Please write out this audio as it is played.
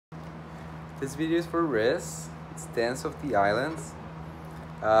This video is for Rhys. It's Dance of the Islands.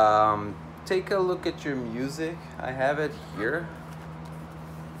 Take a look at your music. I have it here.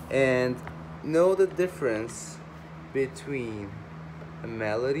 And know the difference between a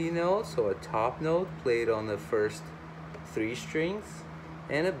melody note, so a top note played on the first 3 strings,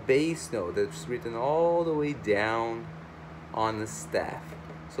 and a bass note that's written all the way down on the staff.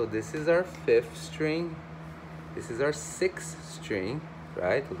 So this is our 5th string, this is our 6th string,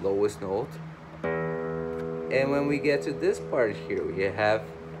 right, the lowest note. And when we get to this part here, we have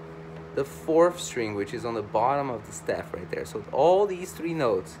the 4th string, which is on the bottom of the staff right there. So all these 3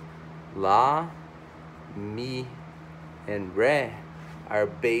 notes, La, Mi, and Re, are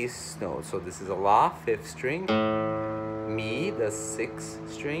bass notes. So this is a La, 5th string, Mi, the 6th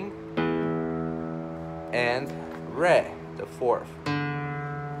string, and Re, the 4th.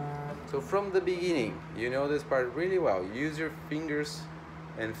 So from the beginning, you know this part really well. Use your fingers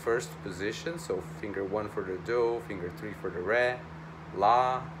in first position. So finger 1 for the Do, finger 3 for the Re,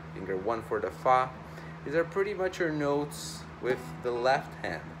 La, finger 1 for the Fa. These are pretty much your notes with the left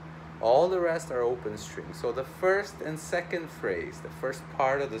hand. All the rest are open strings. So the first and second phrase, the first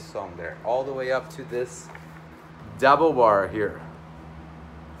part of the song there, all the way up to this double bar here,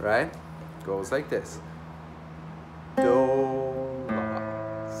 right? Goes like this. Do,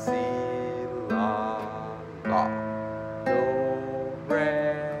 la, si, la, la. Do,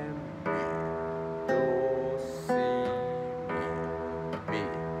 re, mi. Do, si, mi, mi.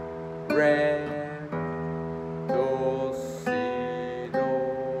 Re, do, si, do,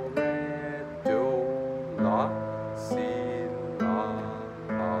 re, do, la, si, la,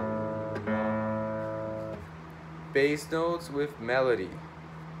 la, la. Bass notes with melody.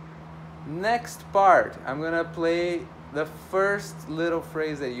 Next part, I'm gonna play the first little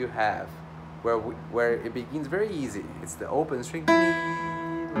phrase that you have, where it begins very easy. It's the open string, mi,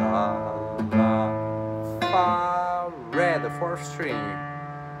 la, la, fa, re, the 4th string,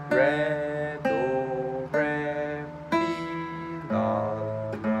 re, do, re, mi, la,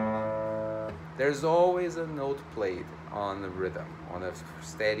 la. There's always a note played on the rhythm, on a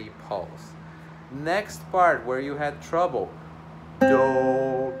steady pulse. Next part, where you had trouble,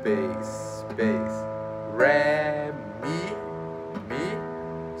 do, bass, bass, re, mi, mi,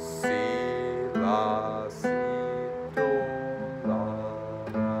 si, la, si, do, la,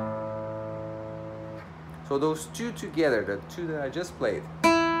 la. So those 2 together, the 2 that I just played.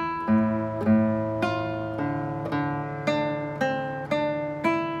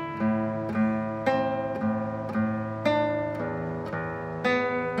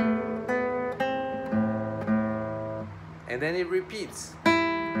 And then it repeats.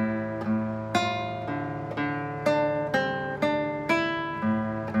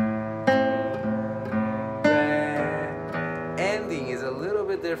 Ending is a little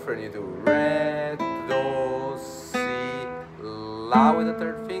bit different. You do re, do, si, la with the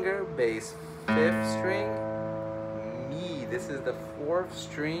 3rd finger, bass 5th string, mi. This is the 4th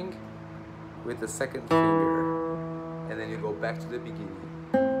string with the 2nd finger, and then you go back to the beginning.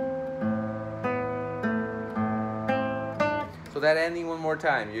 So that ending one more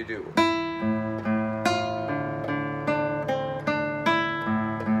time, you do. Do,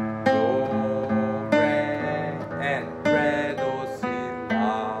 re, and re, do, si,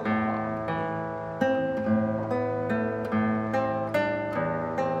 la, la.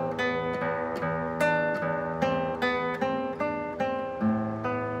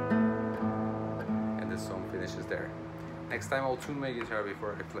 And this song finishes there. Next time I'll tune my guitar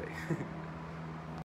before I play.